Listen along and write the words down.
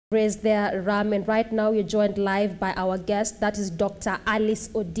Raised there, Ram, and right now you're joined live by our guest, that is Dr. Alice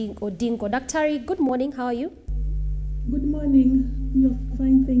Odingo. Dr. Good morning, how are you? Good morning, you're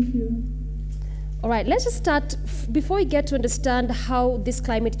fine, thank you. All right, let's just start, before we get to understand how this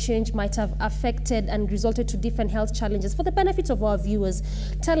climate change might have affected and resulted to different health challenges, for the benefit of our viewers,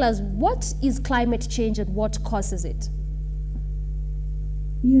 tell us, what is climate change and what causes it?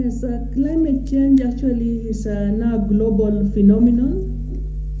 Yes, climate change actually is now a global phenomenon,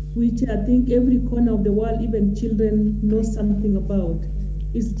 which I think every corner of the world, even children, know something about.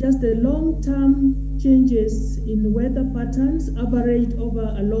 It's just the long-term changes in weather patterns averaged over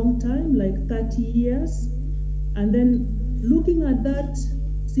a long time, like 30 years. And then looking at that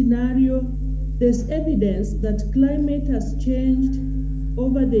scenario, there's evidence that climate has changed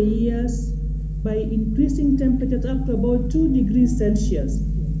over the years by increasing temperatures up to about 2 degrees Celsius.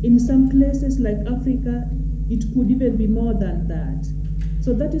 In some places like Africa, it could even be more than that.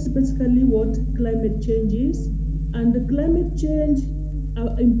 So that is basically what climate change is. And the climate change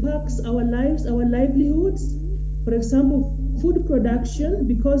impacts our lives, our livelihoods. For example, food production,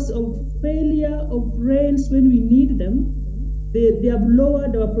 because of failure of rains when we need them, they have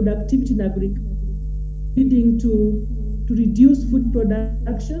lowered our productivity in agriculture, leading to reduce food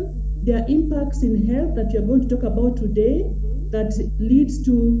production. There are impacts in health that we are going to talk about today that leads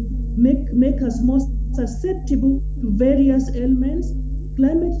to make us more susceptible to various ailments.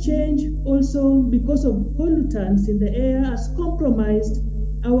 Climate change also, because of pollutants in the air, has compromised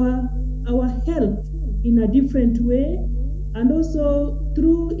our health in a different way, and also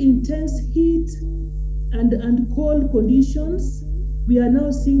through intense heat and cold conditions. We are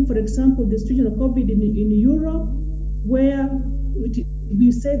now seeing, for example, the situation of COVID in Europe, where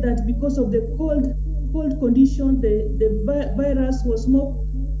we say that because of the cold condition, the virus was more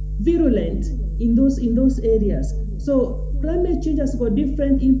virulent in those areas. So climate change has got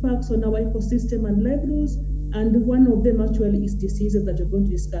different impacts on our ecosystem and livelihoods, and one of them actually is diseases that we're going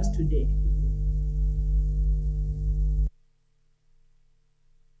to discuss today.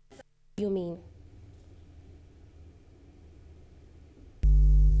 You mean?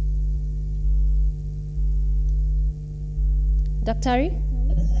 Dr.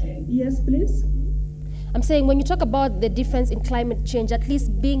 Yes, please. I'm saying, when you talk about the difference in climate change, at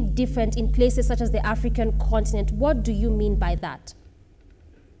least being different in places such as the African continent, what do you mean by that?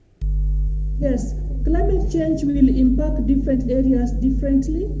 Yes, climate change will impact different areas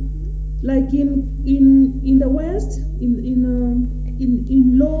differently. Like in the West,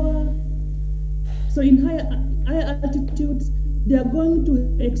 in lower, so in higher altitudes, they are going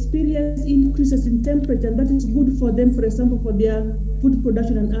to experience increases in temperature, and that is good for them, for example, for their food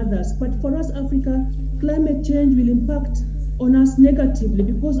production and others. But for us, Africa, climate change will impact on us negatively,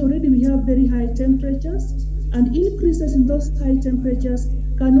 because already we have very high temperatures, and increases in those high temperatures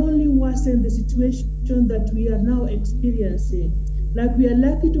can only worsen the situation that we are now experiencing. Like, we are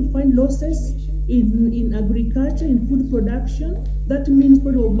likely to find losses in agriculture, in food production. That means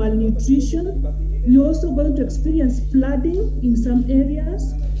because of malnutrition. We're also going to experience flooding in some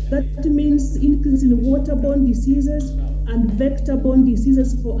areas. That means increase in waterborne diseases and vector-borne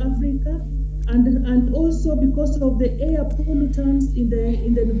diseases for Africa. And also, because of the air pollutants in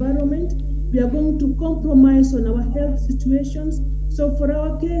the environment, we are going to compromise on our health situations. So for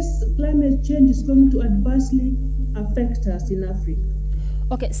our case, climate change is going to adversely affect us in Africa.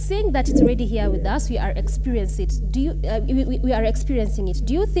 Okay, seeing that it's already here with us, we are experiencing it. We are experiencing it.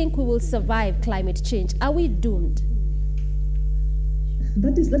 Do you think we will survive climate change? Are we doomed?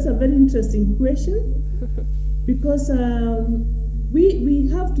 That's a very interesting question, because we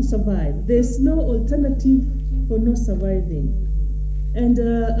have to survive. There's no alternative for not surviving. And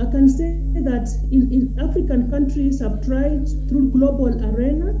I can say that in African countries have tried through global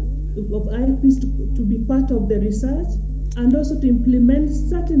arena of IPs to be part of the research, and also to implement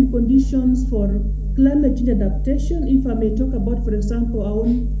certain conditions for climate change adaptation. If I may talk about, for example, our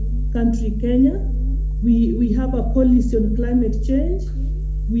own country, Kenya, we have a policy on climate change.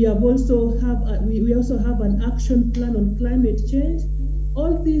 We also have an action plan on climate change.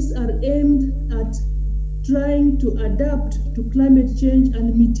 All these are aimed at trying to adapt to climate change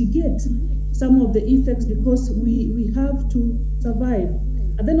and mitigate some of the effects, because we have to survive.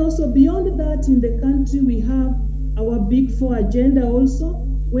 And then also beyond that, in the country, we have our Big Four agenda also,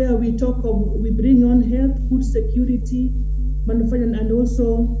 where we bring on health, food security, manufacturing, and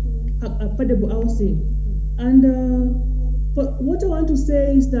also affordable housing. And what I want to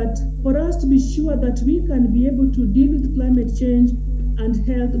say is that for us to be sure that we can be able to deal with climate change and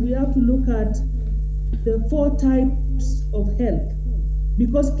health, we have to look at the 4 types of health,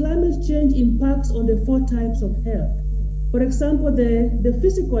 because climate change impacts on the 4 types of health. For example, the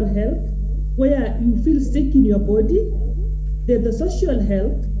physical health, where you feel sick in your body, the social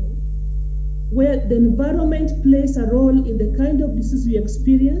health, where the environment plays a role in the kind of disease we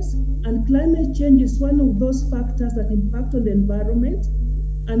experience, and climate change is one of those factors that impact on the environment,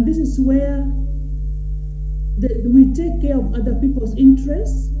 and this is where we take care of other people's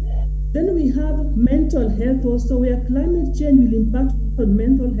interests. Then we have mental health also, where climate change will impact on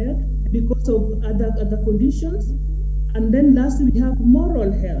mental health because of other conditions. And then lastly, we have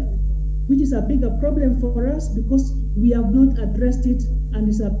moral health, which is a bigger problem for us because we have not addressed it, and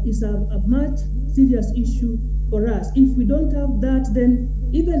it's a much serious issue for us. If we don't have that, then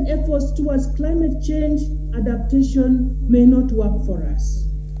even efforts towards climate change adaptation may not work for us.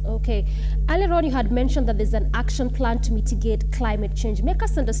 Okay. Earlier on, you had mentioned that there's an action plan to mitigate climate change. Make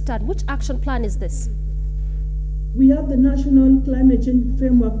us understand, which action plan is this? We have the National Climate Change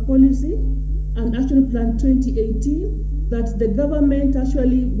Framework Policy and Action Plan 2018 that the government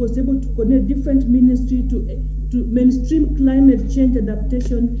actually was able to connect different ministries to mainstream climate change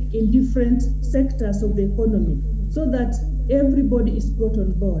adaptation in different sectors of the economy so that everybody is brought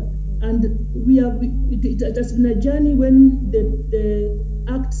on board. And it has been a journey. When the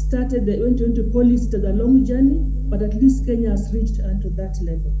Act started, they went into policy. It was a long journey, but at least Kenya has reached to that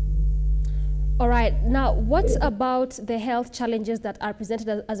level. All right. Now, what about the health challenges that are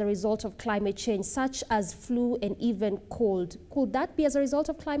presented as a result of climate change, such as flu and even cold? Could that be as a result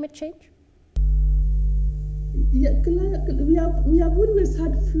of climate change? Yeah, we have always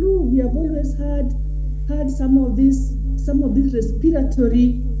had flu. We have always had some of these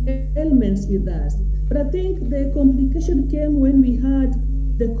respiratory ailments with us. But I think the complication came when we had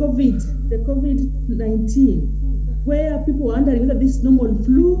the COVID-19, where people were wondering whether this is normal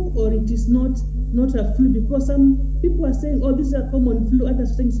flu or it is not a flu, because some people are saying, oh, this is a common flu, other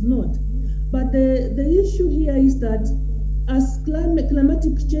things not. But the issue here is that as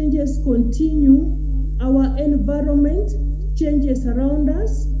climatic changes continue, our environment changes around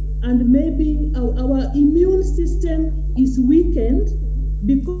us, and maybe our immune system is weakened.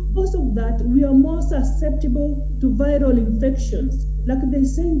 Because of that, we are more susceptible to viral infections. Like they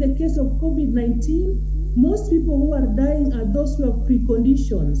say in the case of COVID-19, most people who are dying are those who have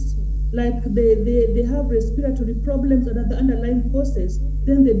preconditions, like they have respiratory problems and other underlying causes,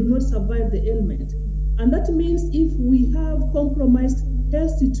 then they do not survive the ailment. And that means if we have compromised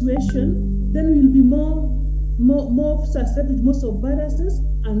health situation, then we will be more susceptible to most of viruses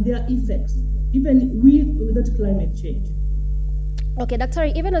and their effects, even without climate change. Okay, Dr.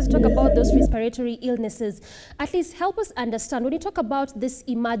 Even as you talk about those respiratory illnesses, at least help us understand, when you talk about these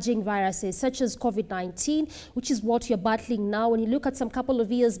emerging viruses, such as COVID-19, which is what you're battling now, when you look at some couple of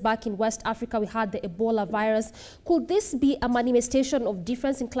years back in West Africa, we had the Ebola virus. Could this be a manifestation of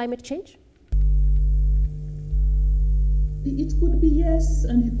difference in climate change? It could be yes,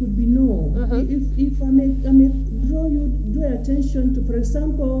 and it could be no. If I may draw your attention to, for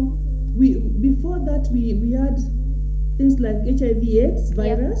example, before that we had things like HIV/AIDS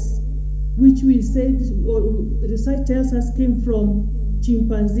virus, which we said, or research tells us, came from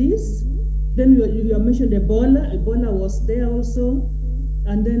chimpanzees. Then you mentioned Ebola. Ebola was there also,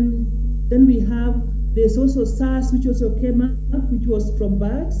 and then we have, there's also SARS, which also came up, which was from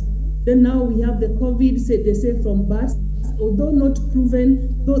birds. Then now we have the COVID, they say from birds, although not proven.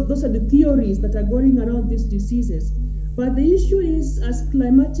 Those are the theories that are going around these diseases. But the issue is, as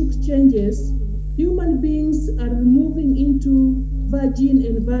climatic changes, human beings are moving into virgin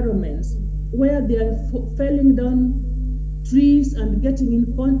environments where they are felling down trees and getting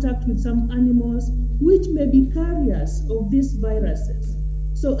in contact with some animals which may be carriers of these viruses.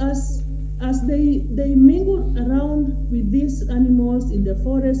 So as they mingle around with these animals in the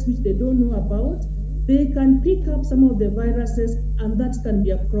forest, which they don't know about, they can pick up some of the viruses, and that can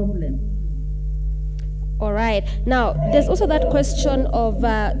be a problem. All right. Now, there's also that question of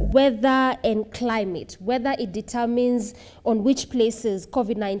weather and climate, whether it determines on which places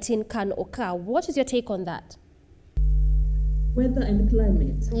COVID-19 can occur. What is your take on that? Weather and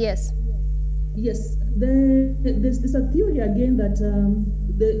climate. Yes. Yes. There's a theory again that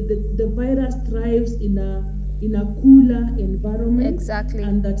the virus thrives in a cooler environment. Exactly.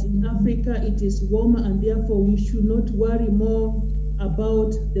 And that in Africa it is warmer, and therefore we should not worry more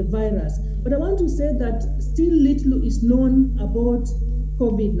about the virus. But I want to say that still little is known about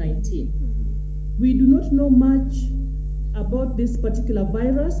COVID-19. We do not know much about this particular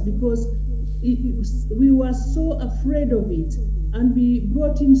virus because we were so afraid of it, and we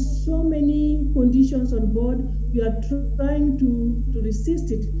brought in so many conditions on board. We are trying to resist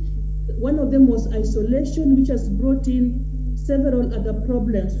it. One of them was isolation, which has brought in several other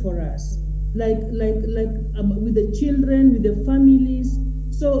problems for us. with the children, with the families.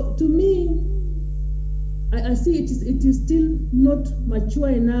 So to me, I see it is still not mature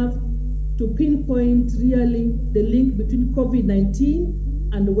enough to pinpoint really the link between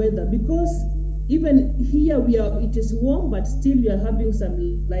COVID-19 and weather, because even here it is warm, but still we are having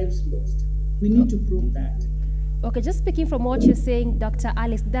some lives lost. We need to prove that. Okay, just speaking from what you're saying, Dr.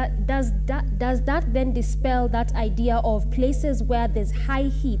 Alice, does that then dispel that idea of places where there's high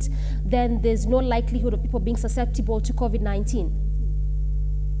heat, then there's no likelihood of people being susceptible to COVID-19?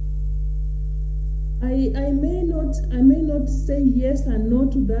 I may not say yes and no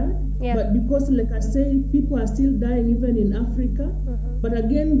to that, but because, like I say, people are still dying even in Africa. But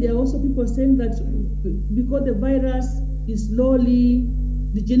again, there are also people saying that because the virus is slowly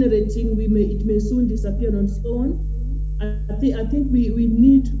degenerating, it may soon disappear on its own. I think we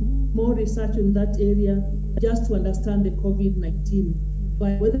need more research in that area just to understand the COVID-19,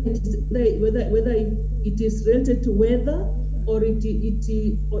 but whether it is related to weather or where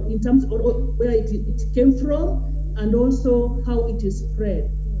it came from, and also how it is spread.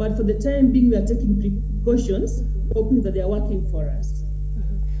 But for the time being, we are taking precautions, hoping that they are working for us.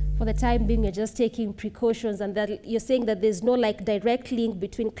 For the time being, you're just taking precautions, and that you're saying that there's no direct link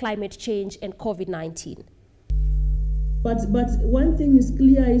between climate change and COVID-19. But one thing is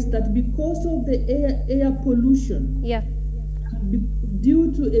clear is that because of the air pollution,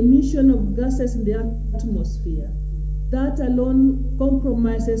 due to emission of gases in the atmosphere, that alone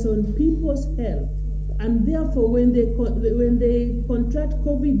compromises on people's health, and therefore when they contract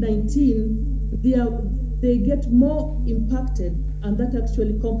COVID-19, they get more impacted, and that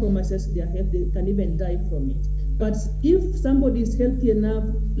actually compromises their health. They can even die from it. But if somebody is healthy enough,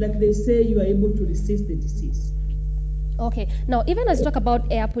 like they say, you are able to resist the disease. Okay, now even as you talk about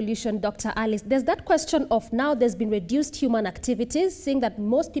air pollution, Dr. Alice, there's that question of now there's been reduced human activities, seeing that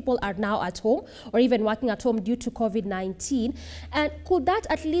most people are now at home or even working at home due to COVID-19. And could that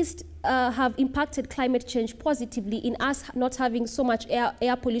at least have impacted climate change positively in us not having so much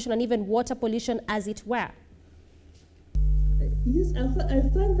air pollution and even water pollution as it were? Yes, I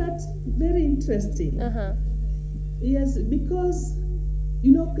find that very interesting. Yes, because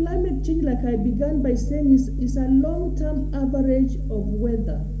climate change, like I began by saying, is a long-term average of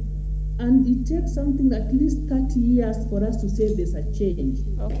weather. And it takes something at least 30 years for us to say there's a change.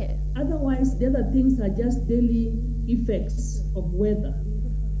 Okay. Otherwise, the other things are just daily effects of weather.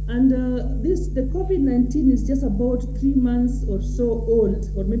 And the COVID-19 is just about 3 months or so old,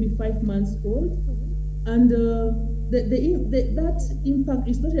 or maybe 5 months old. And that impact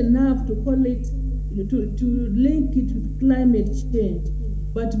is not enough to call it, to link it with climate change.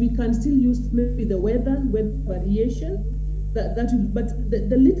 But we can still use maybe the weather variation. But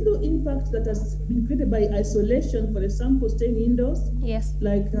the little impact that has been created by isolation, for example, staying indoors,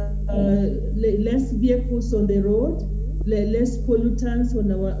 like less vehicles on the road, less pollutants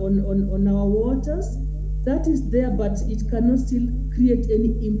on our waters, that is there, but it cannot still create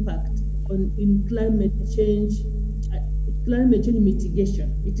any impact in climate change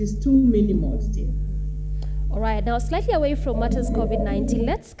mitigation. It is too minimal still. All right, now slightly away from matters COVID-19,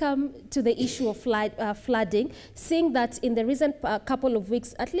 let's come to the issue of flooding, seeing that in the recent couple of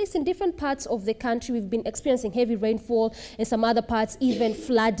weeks, at least in different parts of the country, we've been experiencing heavy rainfall, in some other parts even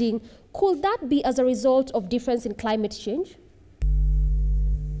flooding. Could that be as a result of difference in climate change?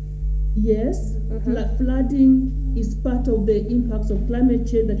 Yes, flooding is part of the impacts of climate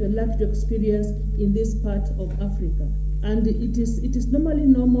change that we're likely to experience in this part of Africa. And it is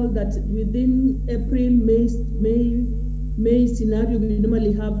normal that within April, May scenario, we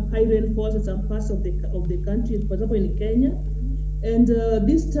normally have high rainfalls in some parts of the country, for example in Kenya. And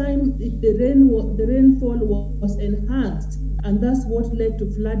this time the rainfall was enhanced, and that's what led to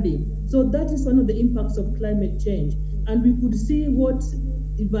flooding. So that is one of the impacts of climate change. And we could see what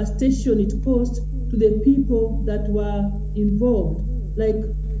devastation it caused to the people that were involved. Like,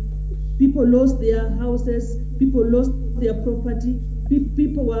 people lost their houses, people lost their property,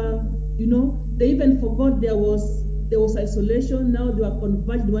 people were, they even forgot there was isolation. Now they were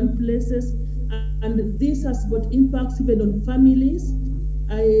converged in one places, and this has got impacts even on families.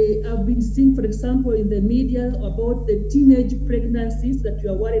 I have been seeing, for example, in the media about the teenage pregnancies that you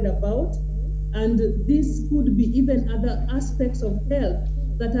are worried about, and this could be even other aspects of health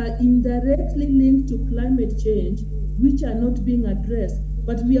that are indirectly linked to climate change, which are not being addressed.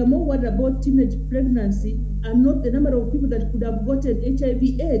 But we are more worried about teenage pregnancy and not the number of people that could have gotten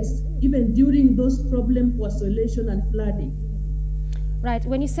HIV/AIDS, even during those problems for isolation and flooding. Right.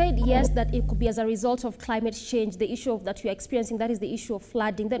 When you said, yes, that it could be as a result of climate change, the issue that you're experiencing, that is the issue of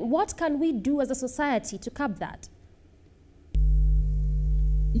flooding, then what can we do as a society to curb that?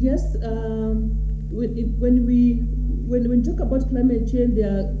 Yes, when we talk about climate change,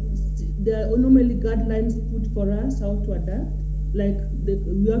 there are normally guidelines put for us how to adapt. Like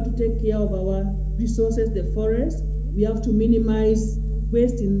we have to take care of our resources, the forest. We have to minimize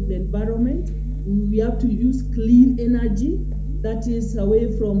waste in the environment. We have to use clean energy, that is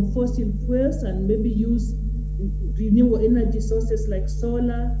away from fossil fuels, and maybe use renewable energy sources like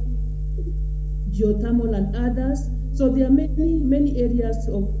solar, geothermal, and others. So there are many areas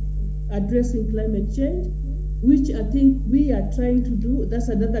of addressing climate change, which I think we are trying to do. That's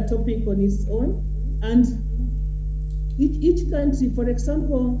another topic on its own. And each country, for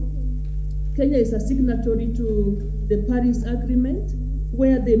example, Kenya is a signatory to the Paris Agreement,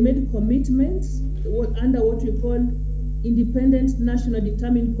 where they made commitments under what we call independent national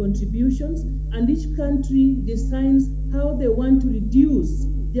determined contributions, and each country decides how they want to reduce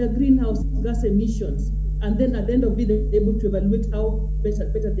their greenhouse gas emissions. And then at the end of it, they're able to evaluate how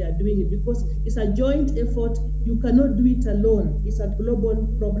better they are doing it, because it's a joint effort. You cannot do it alone. It's a global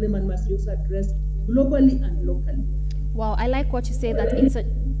problem and must be also addressed globally and locally. Wow, I like what you say that it's a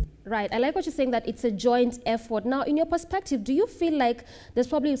right. I like what you're saying that it's a joint effort. Now, in your perspective, do you feel like there's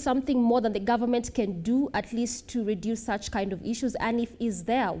probably something more than the government can do, at least to reduce such kind of issues? And if is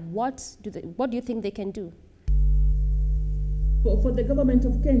there, what do you think they can do? For the government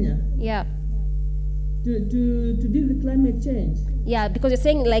of Kenya? Yeah. To deal with climate change? Yeah, because you're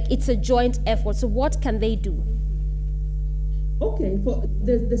saying like it's a joint effort. So what can they do? Okay, for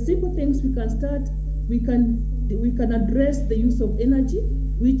the simple things we can start, we can address the use of energy,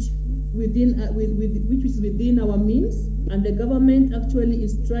 which is within our means, and the government actually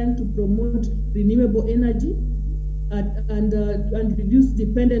is trying to promote renewable energy and reduce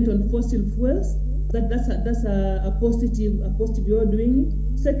dependence on fossil fuels. That's a positive way of doing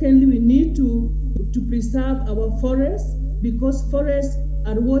it. Secondly, we need to preserve our forests, because forests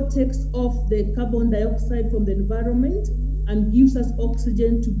are what takes off the carbon dioxide from the environment and gives us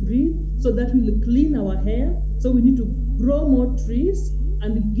oxygen to breathe, so that will clean our air. So we need to grow more trees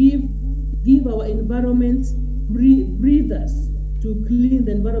and give our environment breathers to clean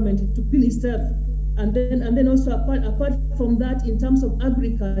the environment, to clean itself. And then also apart from that, in terms of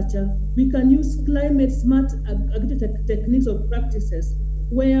agriculture, we can use climate smart agriculture techniques or practices,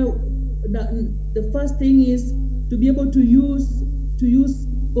 where the first thing is to be able to use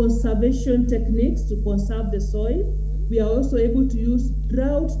conservation techniques to conserve the soil. We are also able to use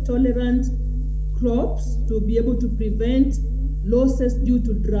drought-tolerant crops to be able to prevent losses due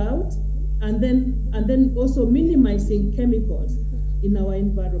to drought, and then also minimizing chemicals in our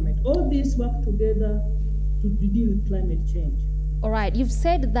environment. All these work together to deal with climate change. All right, you've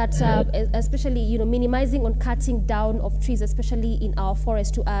said that especially minimizing on cutting down of trees, especially in our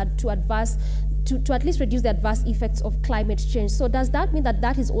forests, to at least reduce the adverse effects of climate change. So does that mean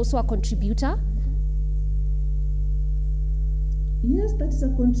that is also a contributor? Yes, that is a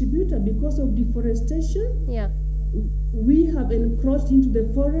contributor. Because of deforestation, yeah, we have encroached into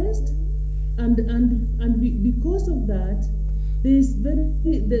the forest, and because of that, there's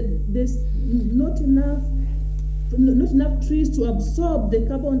not enough trees to absorb the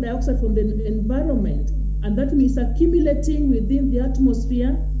carbon dioxide from the environment, and that means accumulating within the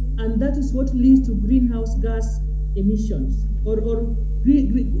atmosphere, and that is what leads to greenhouse gas emissions or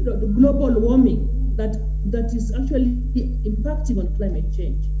global warming that is actually impacting on climate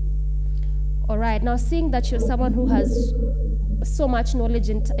change. All right. Now, seeing that you're someone who has so much knowledge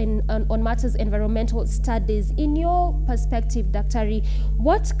on matters environmental studies, in your perspective, Dr.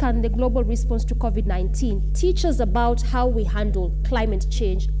 what can the global response to COVID-19 teach us about how we handle climate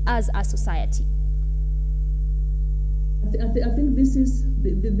change as a society? I think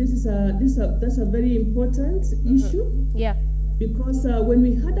that's a very important issue. Yeah. Because when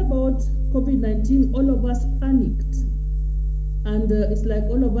we heard about COVID-19, all of us panicked. And it's like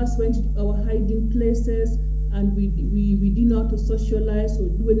all of us went to our hiding places, and we didn't know how to socialize or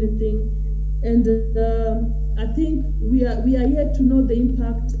do anything. And I think we are yet to know the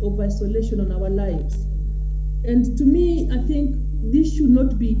impact of isolation on our lives. And to me, I think this should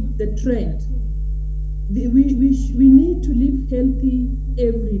not be the trend. We need to live healthy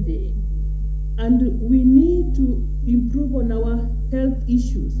every day. And we need to improve on our health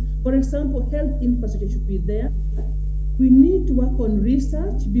issues. For example, health infrastructure should be there. We need to work on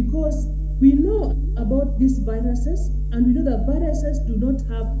research, because we know about these viruses, and we know that viruses do not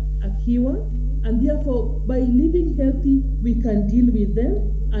have a cure, and therefore by living healthy we can deal with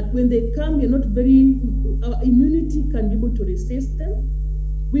them, and when they come, our immunity can be able to resist them.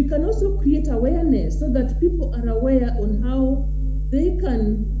 We can also create awareness so that people are aware on how they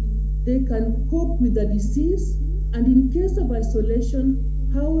can cope with the disease, and in case of isolation,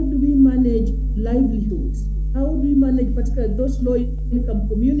 how do we manage livelihoods? How do we manage particularly those low-income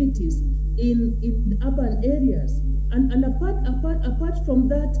communities in urban areas? And apart from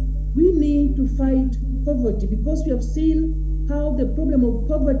that, we need to fight poverty, because we have seen how the problem of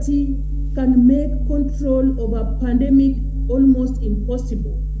poverty can make control of a pandemic almost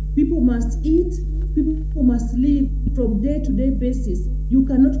impossible. People must eat, people must live from day-to-day basis. You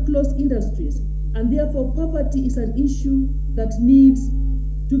cannot close industries, and therefore poverty is an issue that needs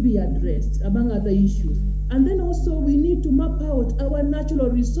to be addressed, among other issues. And then also we need to map out our natural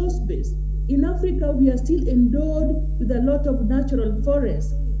resource base. In Africa, we are still endowed with a lot of natural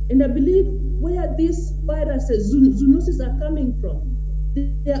forests. And I believe where these viruses, zoonoses are coming from,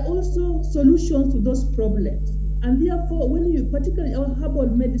 there are also solutions to those problems. And therefore, when you, particularly our herbal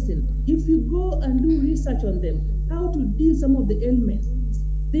medicine, if you go and do research on them, how to deal some of the ailments,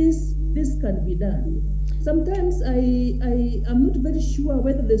 this can be done. Sometimes I am not very sure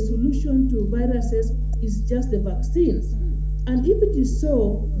whether the solution to viruses is just the vaccines. And if it is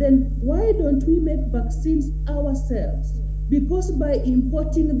so, then why don't we make vaccines ourselves? Because by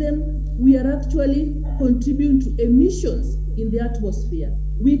importing them, we are actually contributing to emissions in the atmosphere.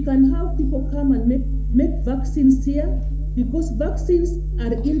 We can have people come and make vaccines here, because vaccines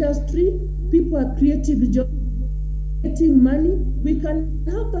are industry, people are creating jobs, getting money. We can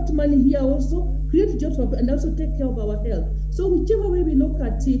have that money here also, create jobs and also take care of our health. So whichever way we look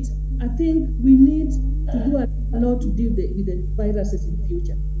at it, I think we need to do a lot to deal with the viruses in the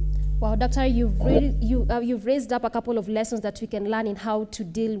future. Wow, Doctor, you've raised up a couple of lessons that we can learn in how to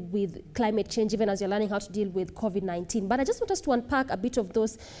deal with climate change, even as you're learning how to deal with COVID-19. But I just want us to unpack a bit of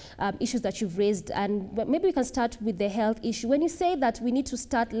those issues that you've raised, and maybe we can start with the health issue. When you say that we need to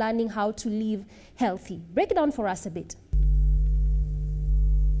start learning how to live healthy, break it down for us a bit.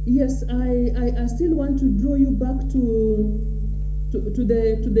 Yes, I still want to draw you back to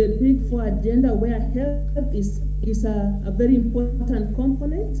the Big Four agenda, where health is a very important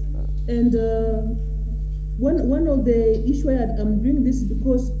component. And one of the issues I'm doing this is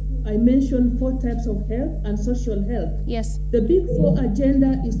because I mentioned 4 types of health and social health. Yes. The Big Four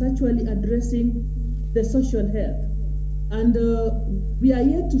agenda is actually addressing the social health. And we are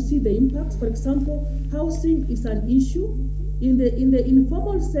yet to see the impacts. For example, housing is an issue. In the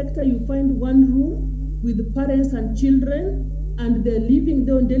informal sector, you find one room with parents and children, and they're living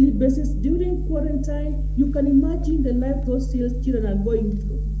there on a daily basis. During quarantine, you can imagine the life those children are going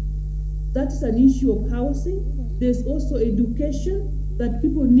through. That's an issue of housing. There's also education, that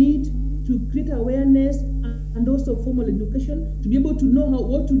people need to create awareness, and also formal education to be able to know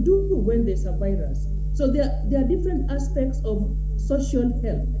what to do when there's a virus. So there are different aspects of social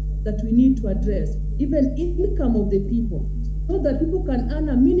health that we need to address, even income of the people, so that people can earn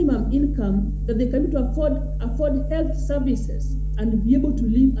a minimum income that they can be to afford health services and be able to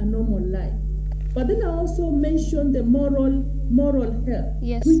live a normal life. But then I also mentioned the moral health,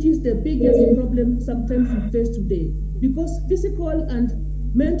 yes, which is the biggest problem sometimes we face today. Because physical and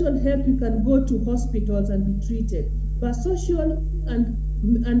mental health, you can go to hospitals and be treated, but social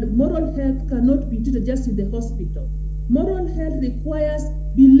and moral health cannot be treated just in the hospital. Moral health requires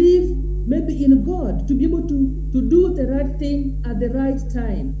belief, maybe in God, to be able to do the right thing at the right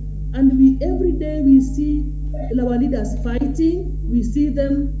time. And every day we see our leaders fighting, we see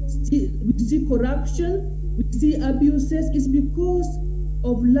we see corruption, we see abuses. It's because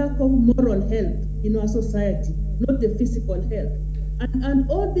of lack of moral health in our society, not the physical health. And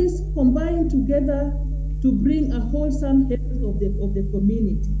all this combined together to bring a wholesome health of the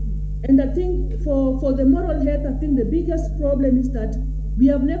community. And I think for the moral health, I think the biggest problem is that we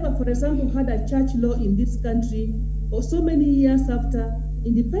have never, for example, had a church law in this country for so many years after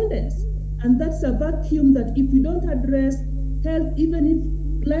independence. And that's a vacuum that if we don't address health, even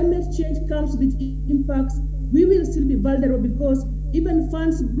if climate change comes with impacts, we will still be vulnerable, because even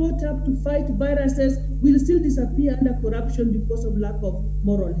funds brought up to fight viruses will still disappear under corruption because of lack of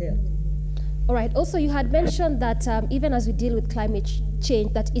moral health. All right. Also, you had mentioned that even as we deal with climate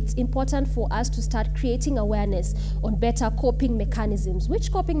change, that it's important for us to start creating awareness on better coping mechanisms.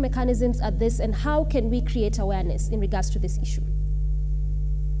 Which coping mechanisms are this, and how can we create awareness in regards to this issue?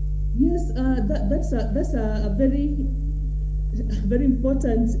 Yes, that's a very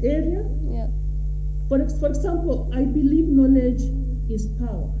important area. Yeah. For example, I believe knowledge is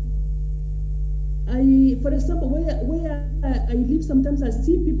power. For example, where I live, sometimes I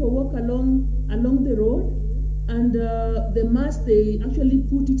see people walk along the road, and the mask, they actually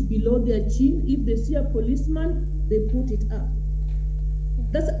put it below their chin. If they see a policeman, they put it up.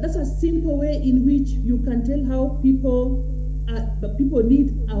 That's a simple way in which you can tell how people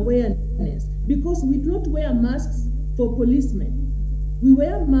need awareness, because we do not wear masks for policemen. we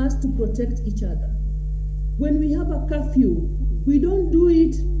wear masks to protect each other. When we have a curfew, we don't do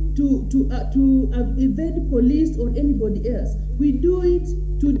it to evade police or anybody else. We do it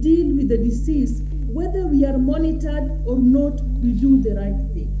to deal with the disease. Whether we are monitored or not, we do the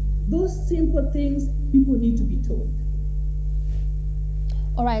right thing. Those simple things people need to be told.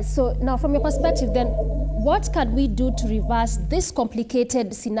 All right, so now from your perspective then, what can we do to reverse these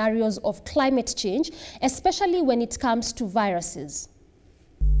complicated scenarios of climate change, especially when it comes to viruses?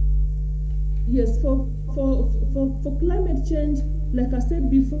 Yes, for climate change, like I said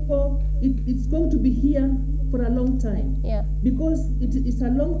before, it's going to be here for a long time. Yeah. Because it's a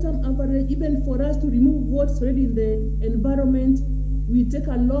long-term average. Even for us to remove what's already in the environment, we take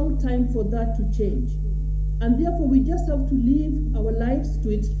a long time for that to change. And therefore, we just have to live our lives to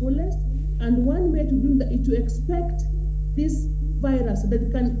its fullest. And one way to do that is to expect this virus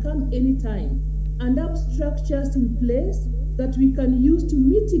that can come anytime and have structures in place that we can use to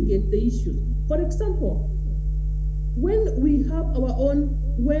mitigate the issues. For example, when we have our own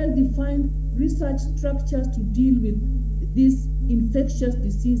well-defined research structures to deal with these infectious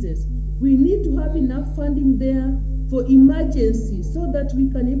diseases, we need to have enough funding there for emergencies so that we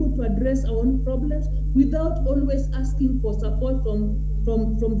can able to address our own problems without always asking for support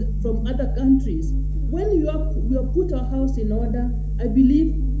from other countries. When we have put our house in order, I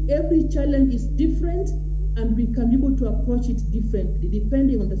believe every challenge is different and we can be able to approach it differently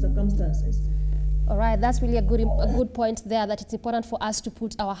depending on the circumstances. All right, that's really a good point there, that it's important for us to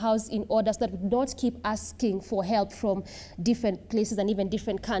put our house in order so that we don't keep asking for help from different places and even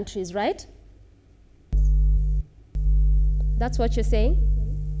different countries, right? That's what you're saying?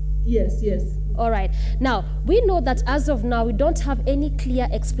 Yes, yes. All right. Now, we know that as of now, we don't have any clear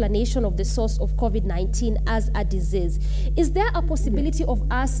explanation of the source of COVID-19 as a disease. Is there a possibility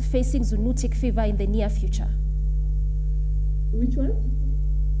of us facing zoonotic fever in the near future? Which one?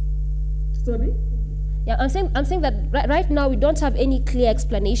 Sorry? Yeah, I'm saying that right now we don't have any clear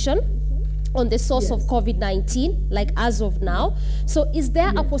explanation on the source of COVID-19, like as of now. So is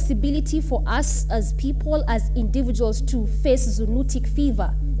there a possibility for us as people, as individuals, to face zoonotic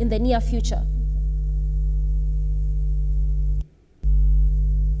fever in the near future?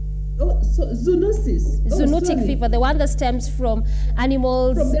 Oh, so zoonosis. Zoonotic fever, the one that stems from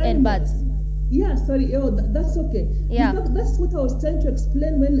animals and birds. Yeah, sorry. Oh, that's okay. Yeah. That's what I was trying to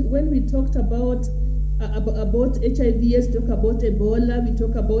explain when we talked about HIV/AIDS, talk about Ebola, we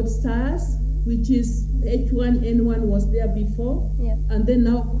talk about SARS, which is H1N1 was there before, and then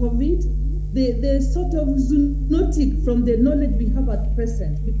now COVID. They're sort of zoonotic from the knowledge we have at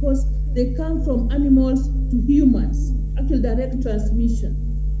present because they come from animals to humans, actually direct transmission.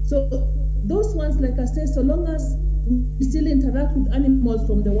 So those ones, like I said, so long as we still interact with animals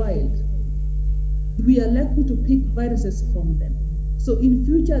from the wild, we are likely to pick viruses from them. So in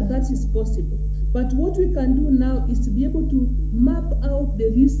future, that is possible. But what we can do now is to be able to map out the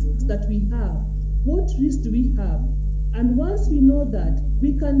risks that we have. What risks do we have? And once we know that,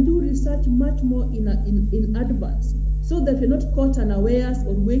 we can do research much more in advance so that we're not caught unawares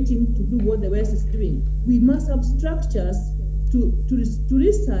or waiting to do what the West is doing. We must have structures to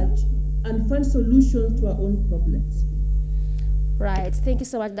research and find solutions to our own problems. Right. Thank you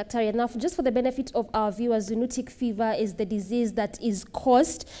so much, Dr. Alice. Now, just for the benefit of our viewers, zoonotic fever is the disease that is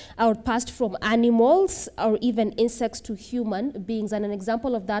caused or passed from animals or even insects to human beings. And an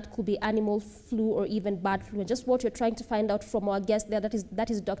example of that could be animal flu or even bird flu. And just what you're trying to find out from our guest there, that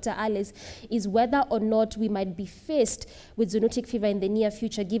is Dr. Alice, is whether or not we might be faced with zoonotic fever in the near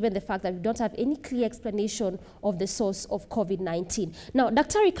future, given the fact that we don't have any clear explanation of the source of COVID-19. Now,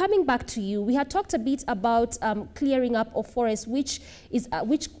 Dr. Alice, coming back to you, we had talked a bit about clearing up of forests, which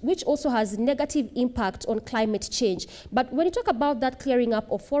also has negative impact on climate change. But when you talk about that clearing up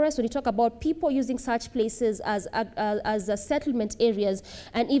of forests, when you talk about people using such places as settlement areas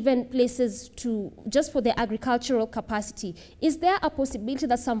and even places just for their agricultural capacity, is there a possibility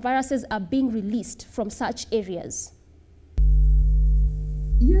that some viruses are being released from such areas?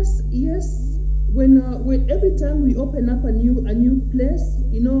 Yes. When every time we open up a new place,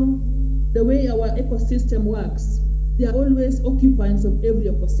 you know, the way our ecosystem works, there are always occupants of every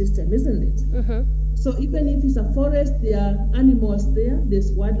ecosystem, isn't it? Mm-hmm. So even if it's a forest, there are animals there,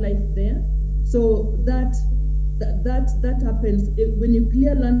 there's wildlife there. So that happens. When you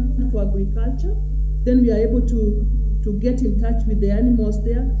clear land for agriculture, then we are able to get in touch with the animals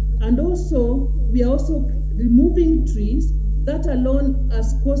there. And also, we are also removing trees. That alone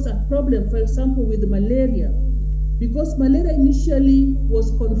has caused a problem, for example, with malaria. Because malaria initially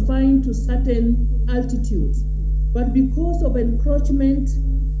was confined to certain altitudes. But because of encroachment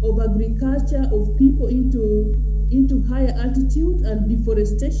of agriculture, of people into into higher altitude and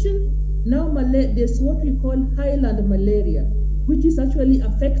deforestation. Now there's what we call highland malaria, which is actually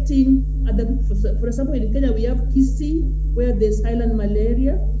affecting for example, in Kenya we have Kisii, where there's highland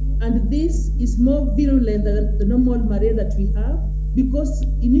malaria, and this is more virulent than the normal malaria that we have, because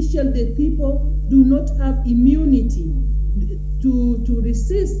initially the people do not have immunity to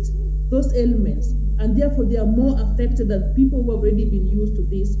resist those ailments, and therefore they are more affected than people who have already been used to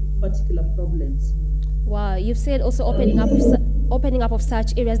these particular problems. Wow, you've said also opening up of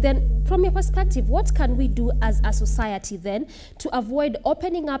such areas. Then from your perspective, what can we do as a society then to avoid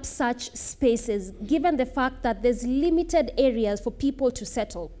opening up such spaces, given the fact that there's limited areas for people to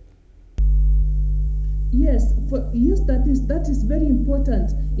settle? Yes, that is very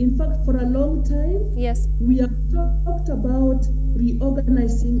important. In fact, for a long time, yes, we have talked about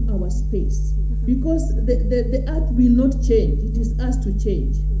reorganizing our space, because the earth will not change. It is us to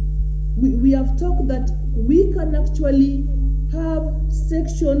change. We have talked that we can actually have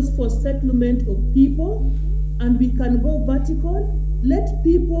sections for settlement of people, and we can go vertical, let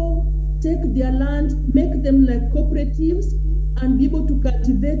people take their land, make them like cooperatives, and be able to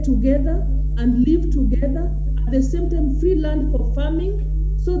cultivate together and live together. At the same time, free land for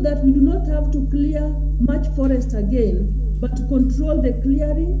farming, so that we do not have to clear much forest again, but control the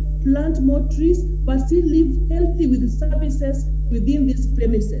clearing, plant more trees, but still live healthy with the services within these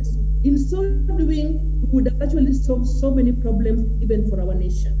premises. In so doing, we would actually solve so many problems even for our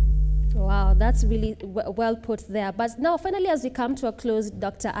nation. Wow, that's really well put there. But now, finally, as we come to a close,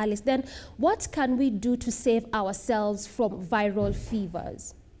 Dr. Alice, then what can we do to save ourselves from viral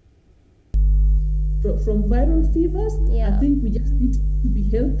fevers? From viral fevers, yeah. I think we just need to be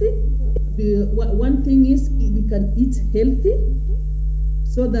healthy. One thing is we can eat healthy,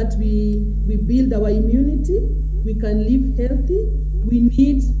 so that we build our immunity. We can live healthy. We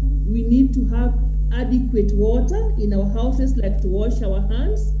need to have adequate water in our houses, like to wash our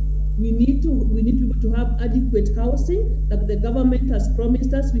hands. We need to be able to have adequate housing, like the government has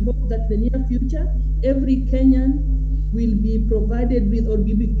promised us. We hope that in the near future, every Kenyan will be provided with or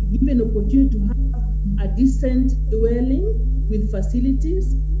be given opportunity to have a decent dwelling with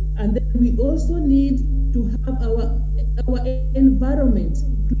facilities. And then we also need to have our environment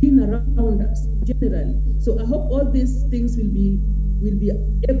clean around us generally. So I hope all these things we'll be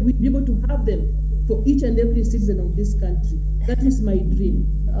able to have them for each and every citizen of this country. That is my dream.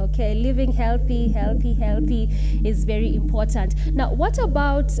 Okay, living healthy is very important. Now, what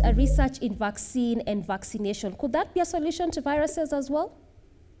about research in vaccine and vaccination? Could that be a solution to viruses as well?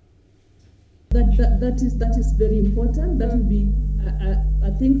 That is very important. That will be, I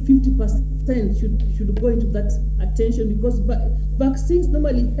think 50% should go into that attention, because vaccines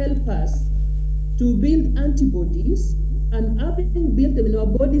normally help us to build antibodies, and having built them in our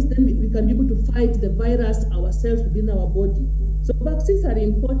bodies, then we can be able to fight the virus ourselves within our body. So vaccines are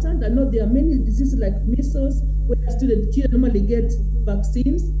important. I know there are many diseases like measles, where children normally get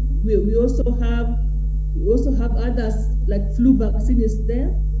vaccines. We also have others like flu vaccine is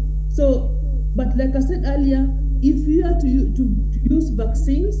there. So, but like I said earlier, if we are to use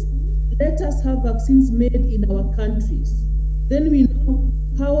vaccines, let us have vaccines made in our countries. Then we know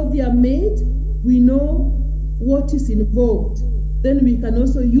how they are made. We know what is involved. Then we can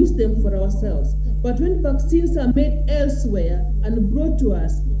also use them for ourselves. But when vaccines are made elsewhere and brought to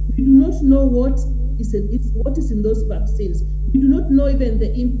us, we do not know what is in those vaccines. We do not know even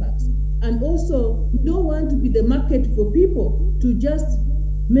the impacts. And also, we don't want to be the market for people to just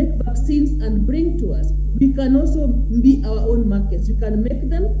make vaccines and bring to us. We can also be our own markets. We can make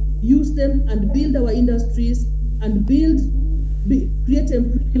them, use them, and build our industries, and create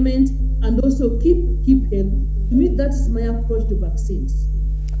employment, and also keep health. To me, that's my approach to vaccines.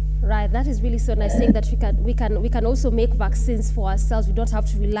 Right, that is really so nice, saying that we can also make vaccines for ourselves. We don't have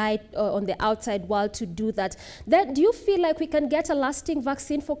to rely on the outside world to do that. Then, do you feel like we can get a lasting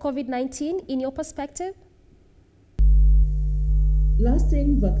vaccine for COVID-19 in your perspective?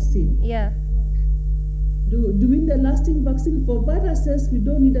 Lasting vaccine? Yeah. Do we need a lasting vaccine? For viruses, we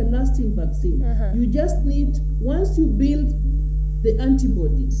don't need a lasting vaccine. You just need, once you build the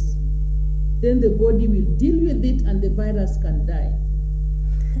antibodies, then the body will deal with it and the virus can die.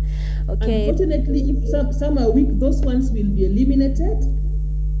 Okay. Unfortunately, if some are weak, those ones will be eliminated.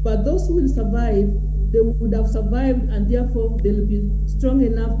 But those who will survive, they would have survived, and therefore they'll be strong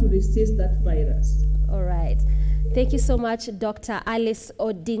enough to resist that virus. All right. Thank you so much, Dr. Alice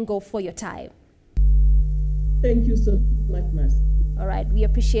Odingo, for your time. Thank you so much, Mas. All right, we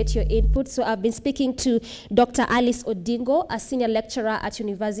appreciate your input. So I've been speaking to Dr. Alice Odingo, a senior lecturer at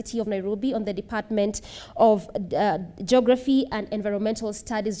University of Nairobi on the Department of Geography and Environmental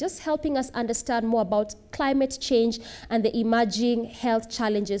Studies, just helping us understand more about climate change and the emerging health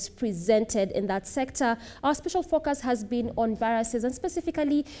challenges presented in that sector. Our special focus has been on viruses and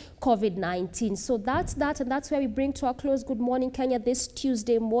specifically COVID-19. So that's that, and that's where we bring to a close Good Morning Kenya this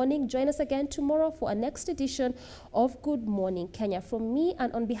Tuesday morning. Join us again tomorrow for our next edition of Good Morning Kenya. From me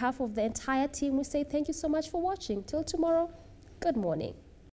and on behalf of the entire team, we say thank you so much for watching. Till tomorrow, good morning.